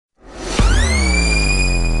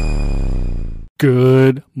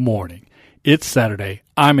Good morning. It's Saturday.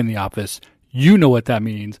 I'm in the office. You know what that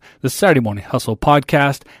means. The Saturday Morning Hustle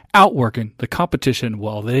podcast, outworking the competition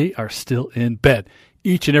while they are still in bed.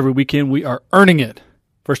 Each and every weekend, we are earning it.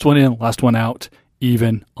 First one in, last one out,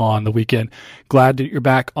 even on the weekend. Glad that you're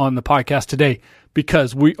back on the podcast today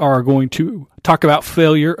because we are going to talk about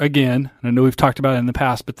failure again. I know we've talked about it in the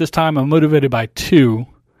past, but this time I'm motivated by two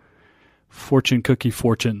fortune cookie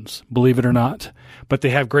fortunes, believe it or not. But they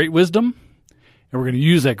have great wisdom. And we're going to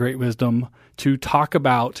use that great wisdom to talk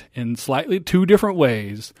about in slightly two different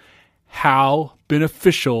ways how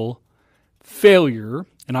beneficial failure,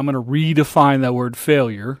 and I'm going to redefine that word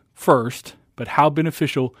failure first, but how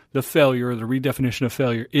beneficial the failure or the redefinition of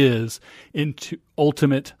failure is into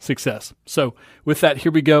ultimate success. So with that,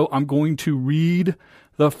 here we go. I'm going to read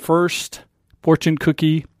the first fortune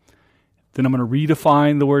cookie. Then I'm going to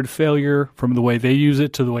redefine the word failure from the way they use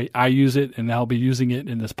it to the way I use it, and I'll be using it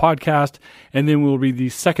in this podcast. And then we'll read the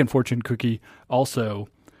second fortune cookie also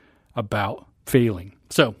about failing.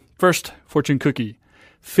 So first fortune cookie.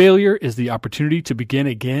 Failure is the opportunity to begin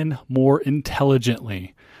again more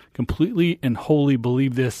intelligently. Completely and wholly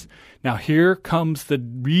believe this. Now here comes the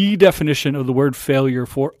redefinition of the word failure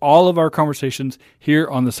for all of our conversations here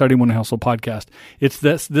on the Saturday Morning Hustle podcast. It's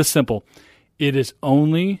this simple. It is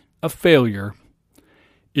only a failure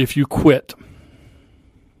if you quit.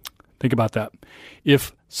 Think about that.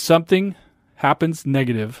 If something happens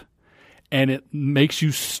negative and it makes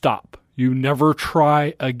you stop, you never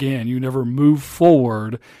try again, you never move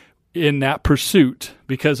forward in that pursuit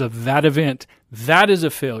because of that event, that is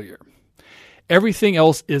a failure. Everything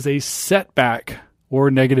else is a setback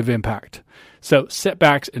or negative impact. So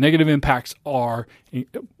setbacks and negative impacts are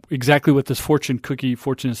exactly what this fortune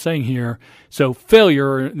is saying here. So failure,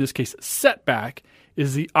 or in this case, setback,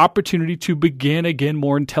 is the opportunity to begin again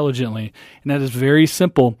more intelligently. And that is very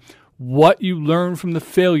simple. What you learn from the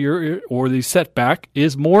failure or the setback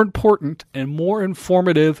is more important and more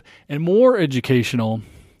informative and more educational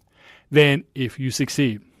than if you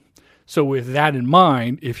succeed. So with that in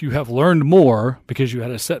mind, if you have learned more because you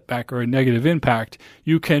had a setback or a negative impact,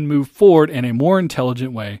 you can move forward in a more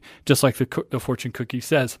intelligent way, just like the fortune cookie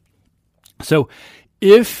says. So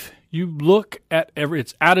if you look at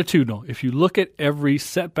it's attitudinal. If you look at every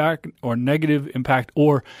setback or negative impact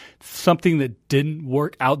or something that didn't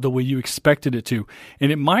work out the way you expected it to,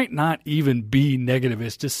 and it might not even be negative,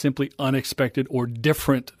 it's just simply unexpected or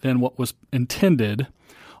different than what was intended.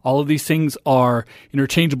 All of these things are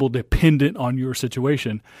interchangeable, dependent on your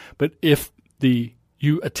situation. But if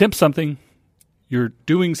you attempt something, you're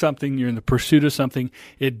doing something, you're in the pursuit of something,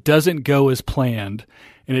 it doesn't go as planned,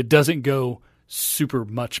 and it doesn't go super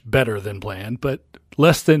much better than planned, but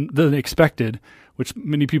less than expected, which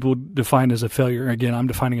many people define as a failure. Again, I'm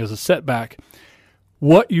defining as a setback.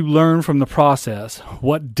 What you learn from the process,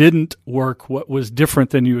 what didn't work, what was different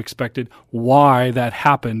than you expected, why that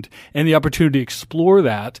happened, and the opportunity to explore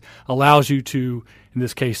that allows you to, in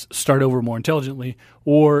this case, start over more intelligently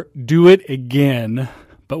or do it again,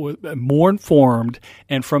 but with more informed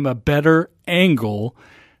and from a better angle,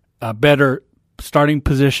 a better starting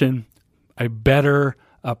position, a better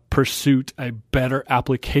pursuit, a better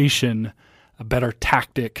application, a better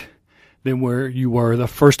tactic than where you were the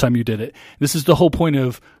first time you did it. This is the whole point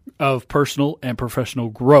of personal and professional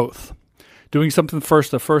growth. Doing something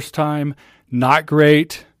the first time, not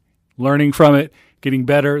great, learning from it, getting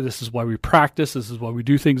better. This is why we practice. This is why we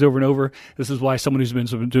do things over and over. This is why someone who's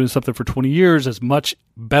been doing something for 20 years is much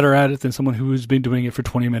better at it than someone who's been doing it for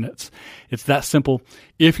 20 minutes. It's that simple.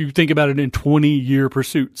 If you think about it in 20-year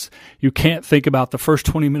pursuits, you can't think about the first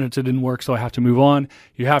 20 minutes it didn't work, so I have to move on.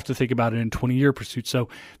 You have to think about it in 20-year pursuits. So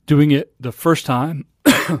doing it the first time,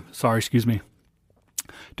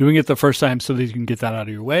 doing it the first time so that you can get that out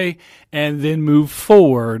of your way and then move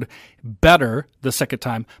forward better the second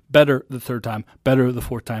time, better the third time, better the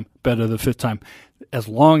fourth time, better the fifth time. As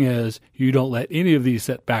long as you don't let any of these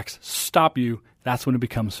setbacks stop you, that's when it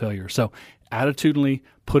becomes failure. So attitudinally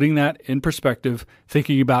putting that in perspective,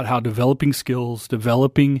 thinking about how developing skills,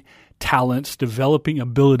 developing talents, developing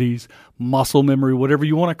abilities, muscle memory, whatever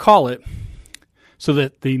you want to call it, so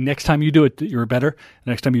that the next time you do it, you're better.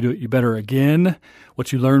 The next time you do it, you're better again.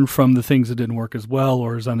 What you learn from the things that didn't work as well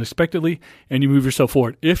or as unexpectedly, and you move yourself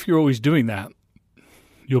forward. If you're always doing that,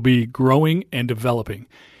 you'll be growing and developing.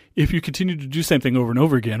 If you continue to do the same thing over and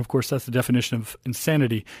over again, of course, that's the definition of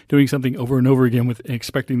insanity, doing something over and over again with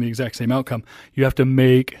expecting the exact same outcome. You have to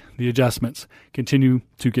make the adjustments, continue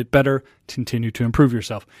to get better, continue to improve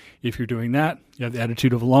yourself. If you're doing that, you have the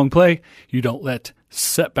attitude of a long play. You don't let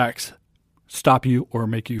setbacks stop you or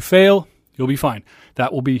make you fail. You'll be fine.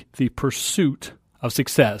 That will be the pursuit of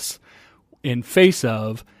success in face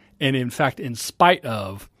of, and in fact, in spite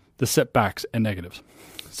of the setbacks and negatives.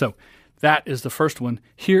 So that is the first one.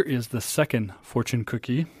 Here is the second fortune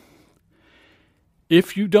cookie.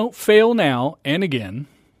 If you don't fail now and again,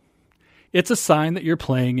 it's a sign that you're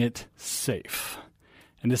playing it safe.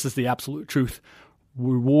 And this is the absolute truth.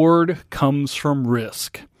 Reward comes from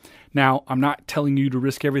risk. Now, I'm not telling you to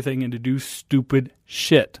risk everything and to do stupid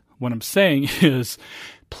shit. What I'm saying is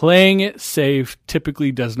playing it safe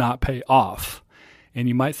typically does not pay off. And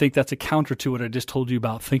you might think that's a counter to what I just told you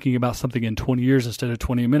about thinking about something in 20 years instead of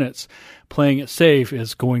 20 minutes. Playing it safe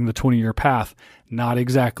is going the 20-year path. Not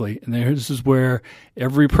exactly. And this is where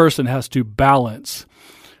every person has to balance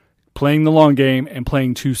playing the long game and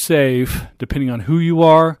playing too safe, depending on who you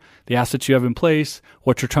are, the assets you have in place,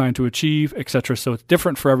 what you're trying to achieve, etc. So it's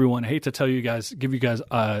different for everyone. I hate to tell you guys, give you guys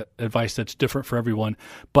advice that's different for everyone,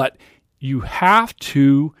 but you have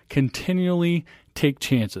to continually take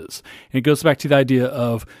chances. And it goes back to the idea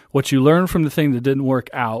of what you learn from the thing that didn't work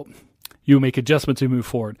out, you make adjustments to move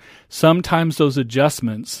forward. Sometimes those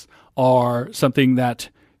adjustments are something that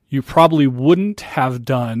you probably wouldn't have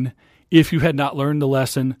done if you had not learned the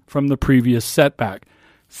lesson from the previous setback.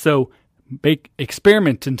 So make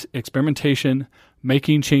experimentation,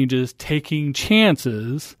 making changes, taking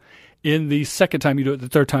chances in the second time you do it, the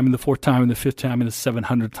third time, and the fourth time, and the fifth time, and the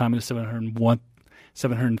 700th time, and the 701,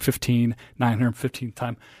 715, 915th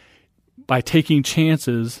time. By taking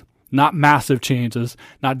chances, not massive changes,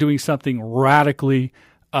 not doing something radically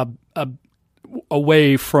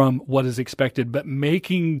away from what is expected, but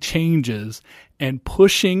making changes and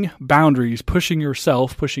pushing boundaries, pushing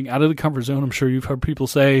yourself, pushing out of the comfort zone. I'm sure you've heard people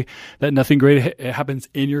say that nothing great happens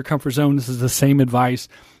in your comfort zone. This is the same advice.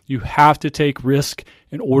 You have to take risk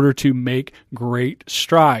in order to make great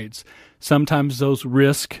strides. Sometimes those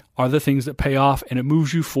risks are the things that pay off, and it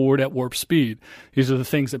moves you forward at warp speed. These are the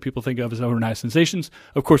things that people think of as overnight sensations.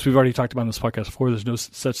 Of course, we've already talked about in this podcast before. There's no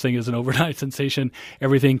such thing as an overnight sensation.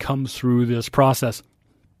 Everything comes through this process.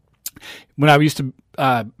 When I used to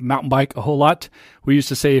mountain bike a whole lot, we used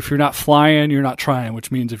to say, if you're not flying, you're not trying,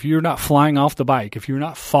 which means if you're not flying off the bike, if you're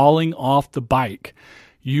not falling off the bike,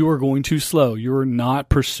 you are going too slow. You're not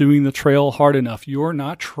pursuing the trail hard enough. You're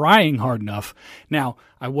not trying hard enough. Now,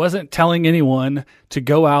 I wasn't telling anyone to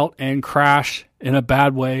go out and crash in a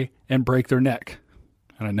bad way and break their neck.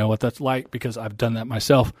 And I know what that's like because I've done that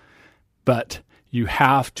myself. But you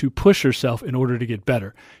have to push yourself in order to get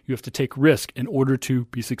better. You have to take risk in order to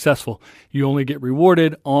be successful. You only get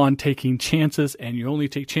rewarded on taking chances, and you only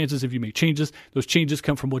take chances if you make changes. Those changes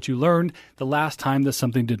come from what you learned the last time that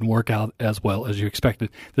something didn't work out as well as you expected.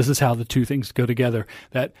 This is how the two things go together.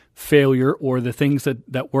 That failure, or the things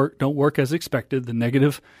that don't work as expected, the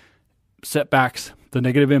negative setbacks, the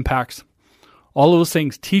negative impacts, all of those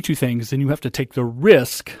things teach you things, and you have to take the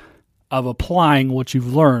risk of applying what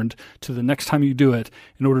you've learned to the next time you do it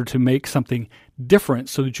in order to make something different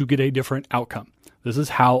so that you get a different outcome. This is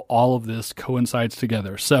how all of this coincides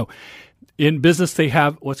together. So in business, they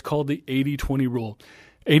have what's called the 80-20 rule.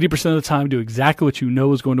 80% of the time, do exactly what you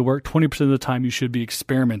know is going to work. 20% of the time, you should be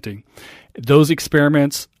experimenting. Those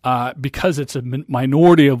experiments, because it's a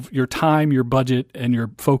minority of your time, your budget, and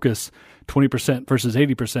your focus, 20% versus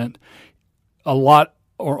 80%, a lot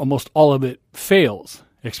or almost all of it fails.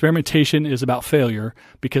 Experimentation is about failure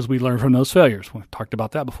because we learn from those failures. We've talked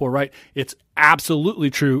about that before, right? It's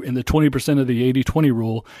absolutely true in the 20% of the 80-20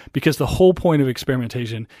 rule, because the whole point of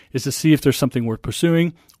experimentation is to see if there's something worth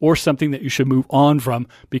pursuing or something that you should move on from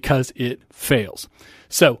because it fails.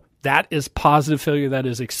 So that is positive failure. That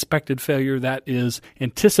is expected failure. That is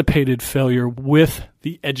anticipated failure with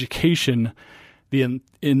the education, the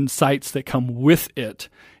insights that come with it,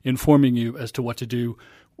 informing you as to what to do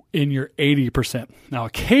in your 80%. Now,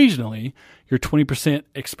 occasionally, your 20%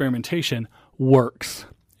 experimentation works.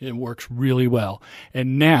 It works really well.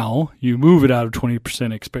 And now you move it out of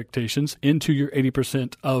 20% expectations into your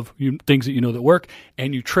 80% of things that you know that work,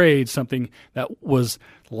 and you trade something that was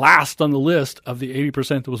last on the list of the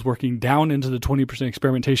 80% that was working down into the 20%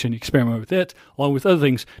 experimentation. You experiment with it, along with other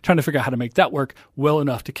things, trying to figure out how to make that work well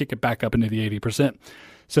enough to kick it back up into the 80%.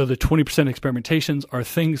 So the 20% experimentations are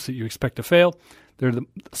things that you expect to fail. They're the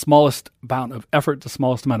smallest amount of effort, the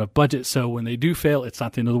smallest amount of budget. So when they do fail, it's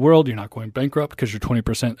not the end of the world. You're not going bankrupt because your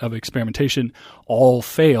 20% of experimentation all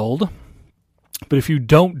failed. But if you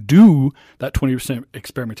don't do that 20%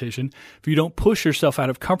 experimentation, if you don't push yourself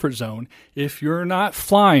out of comfort zone, if you're not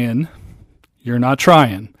flying, you're not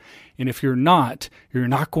trying. And if you're not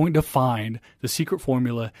going to find the secret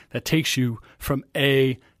formula that takes you from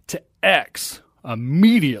A to X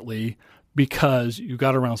immediately, because you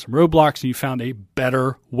got around some roadblocks and you found a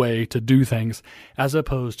better way to do things, as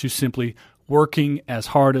opposed to simply working as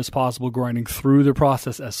hard as possible, grinding through the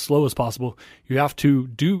process as slow as possible. You have to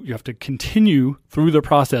continue through the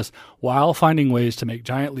process while finding ways to make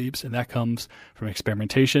giant leaps. And that comes from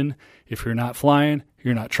experimentation. If you're not flying,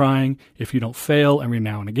 you're not trying. If you don't fail every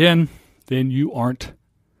now and again, then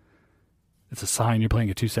it's a sign you're playing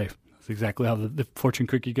it too safe. That's exactly how the fortune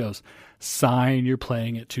cookie goes. Sign you're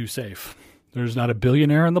playing it too safe. There's not a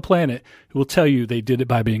billionaire on the planet who will tell you they did it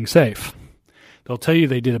by being safe. They'll tell you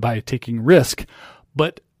they did it by taking risk,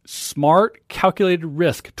 but smart, calculated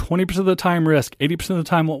risk, 20% of the time risk, 80% of the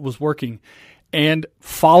time what was working, and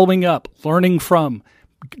following up, learning from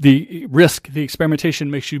the risk, the experimentation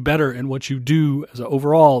makes you better in what you do as an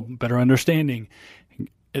overall better understanding.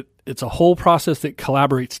 It's a whole process that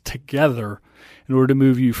collaborates together in order to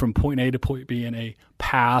move you from point A to point B in a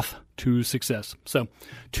path to success. So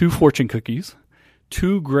 2 fortune cookies,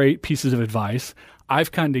 2 great pieces of advice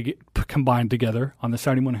I've kind of combined together on the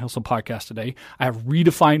Saturday Morning Hustle podcast today. I have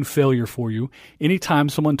redefined failure for you. Anytime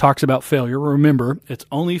someone talks about failure, remember, it's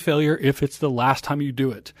only failure if it's the last time you do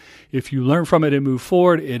it. If you learn from it and move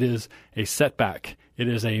forward, it is a setback. It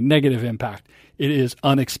is a negative impact. It is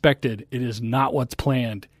unexpected. It is not what's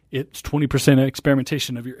planned. It's 20%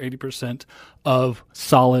 experimentation of your 80% of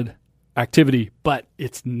solid activity, but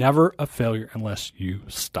it's never a failure unless you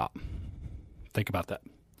stop. Think about that.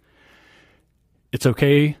 It's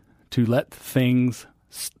okay to let things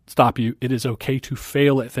stop you. It is okay to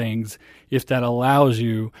fail at things if that allows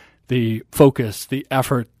you the focus, the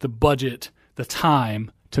effort, the budget, the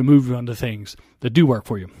time to move on to things that do work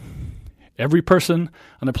for you. Every person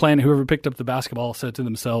on the planet who ever picked up the basketball said to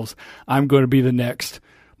themselves, I'm going to be the next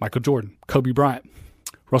Michael Jordan, Kobe Bryant,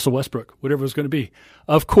 Russell Westbrook, whatever it's going to be.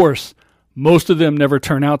 Of course, most of them never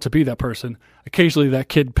turn out to be that person. Occasionally that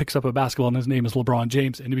kid picks up a basketball and his name is LeBron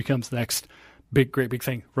James and he becomes the next great big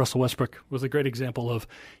thing. Russell Westbrook was a great example of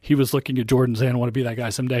he was looking at Jordan saying, I want to be that guy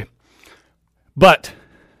someday. But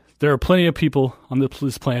there are plenty of people on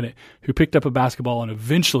this planet who picked up a basketball and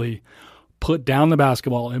eventually put down the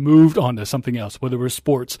basketball and moved on to something else, whether it was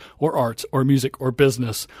sports or arts or music or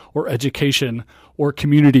business or education or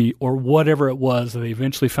community or whatever it was, they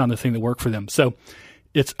eventually found the thing that worked for them. So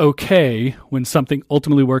it's okay when something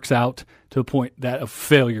ultimately works out to a point that of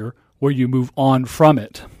failure where you move on from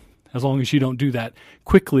it, as long as you don't do that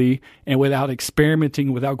quickly and without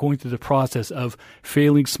experimenting, without going through the process of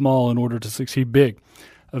failing small in order to succeed big.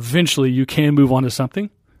 Eventually, you can move on to something.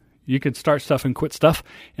 You can start stuff and quit stuff.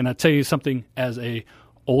 And I tell you something, as a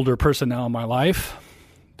older person now in my life,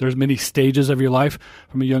 there's many stages of your life,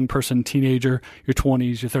 from a young person, teenager, your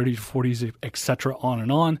 20s, your 30s, 40s, etc., on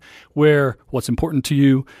and on, where what's important to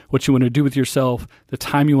you, what you want to do with yourself, the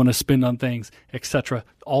time you want to spend on things, etc.,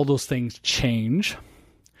 all those things change.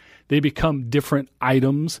 They become different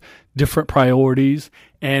items, different priorities.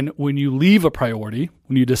 And when you leave a priority,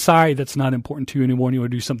 when you decide that's not important to you anymore and you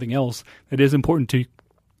want to do something else that is important to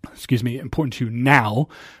you now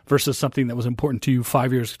versus something that was important to you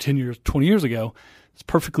 5 years, 10 years, 20 years ago, it's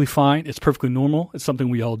perfectly fine. It's perfectly normal. It's something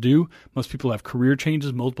we all do. Most people have career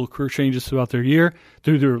changes, multiple career changes throughout through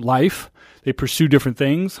their life. They pursue different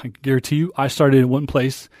things. I guarantee you, I started in one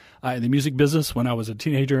place in the music business when I was a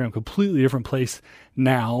teenager, in a completely different place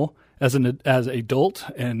now as an adult,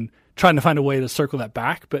 and trying to find a way to circle that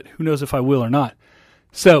back, but who knows if I will or not.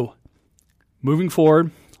 So moving forward,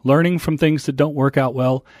 learning from things that don't work out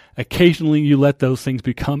well, occasionally you let those things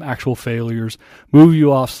become actual failures, move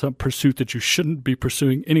you off some pursuit that you shouldn't be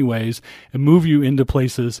pursuing anyways, and move you into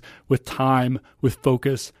places with time, with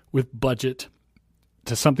focus, with budget,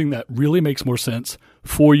 to something that really makes more sense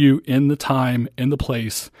for you in the time, in the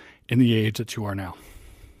place, in the age that you are now.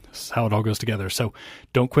 This is how it all goes together. So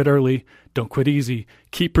don't quit early. Don't quit easy.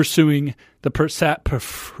 Keep pursuing the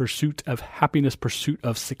pursuit of happiness, pursuit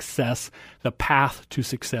of success, the path to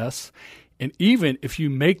success. And even if you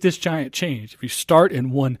make this giant change, if you start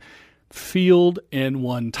in one field, in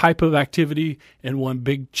one type of activity, in one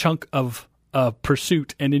big chunk of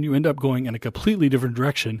pursuit, and then you end up going in a completely different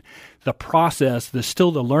direction, the process, there's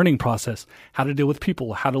still the learning process, how to deal with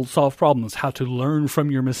people, how to solve problems, how to learn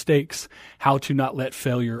from your mistakes, how to not let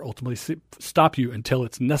failure ultimately stop you until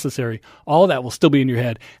it's necessary. All of that will still be in your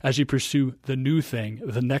head as you pursue the new thing,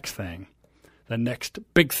 the next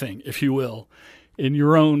big thing, if you will, in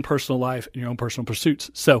your own personal life, in your own personal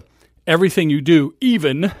pursuits. So everything you do,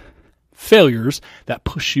 even failures that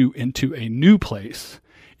push you into a new place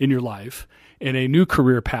in your life, in a new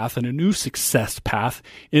career path, in a new success path,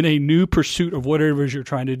 in a new pursuit of whatever it is you're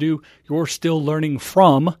trying to do, you're still learning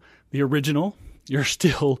from the original. You're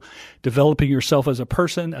still developing yourself as a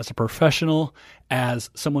person, as a professional,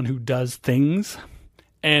 as someone who does things.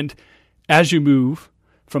 And as you move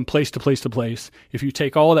from place to place to place, if you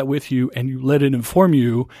take all of that with you and you let it inform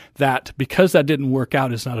you that because that didn't work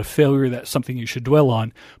out is not a failure, that's something you should dwell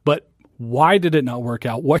on, but why did it not work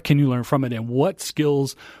out? What can you learn from it? And what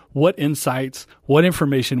skills, what insights, what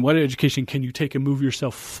information, what education can you take and move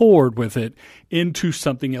yourself forward with it into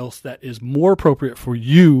something else that is more appropriate for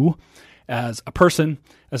you as a person,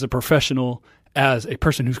 as a professional, as a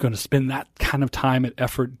person who's going to spend that kind of time and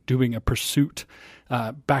effort doing a pursuit.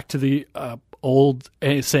 Back to the old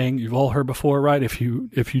saying you've all heard before, right? If you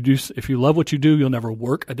love what you do, you'll never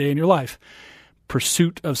work a day in your life.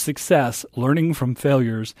 Pursuit of success, learning from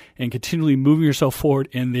failures, and continually moving yourself forward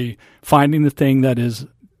in the finding the thing that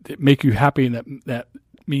make you happy, and that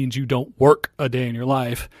means you don't work a day in your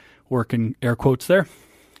life. Work in air quotes there.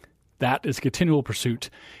 That is continual pursuit.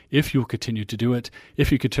 If you will continue to do it,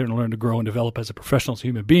 if you continue to learn to grow and develop as a professional, as a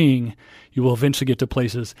human being, you will eventually get to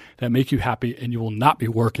places that make you happy, and you will not be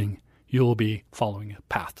working. You will be following a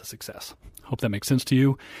path to success. Hope that makes sense to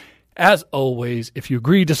you. As always, if you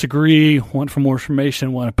agree, disagree, want for more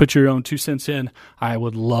information, want to put your own 2 cents in, I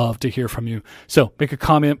would love to hear from you. So make a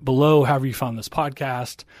comment below however you found this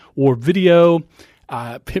podcast or video.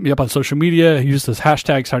 Hit me up on social media. Use this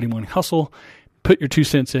hashtag Saturday Morning Hustle. Put your 2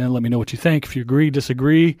 cents in. Let me know what you think. If you agree,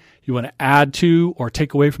 disagree, you want to add to or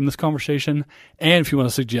take away from this conversation, and if you want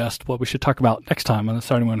to suggest what we should talk about next time on the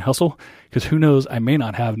Saturday Morning Hustle, because who knows, I may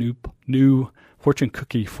not have new fortune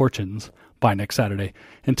cookie fortunes by next Saturday.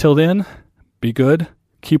 Until then, be good.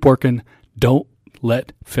 Keep working. Don't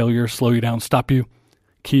let failure slow you down, stop you.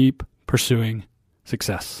 Keep pursuing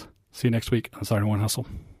success. See you next week on Saturday Morning Hustle.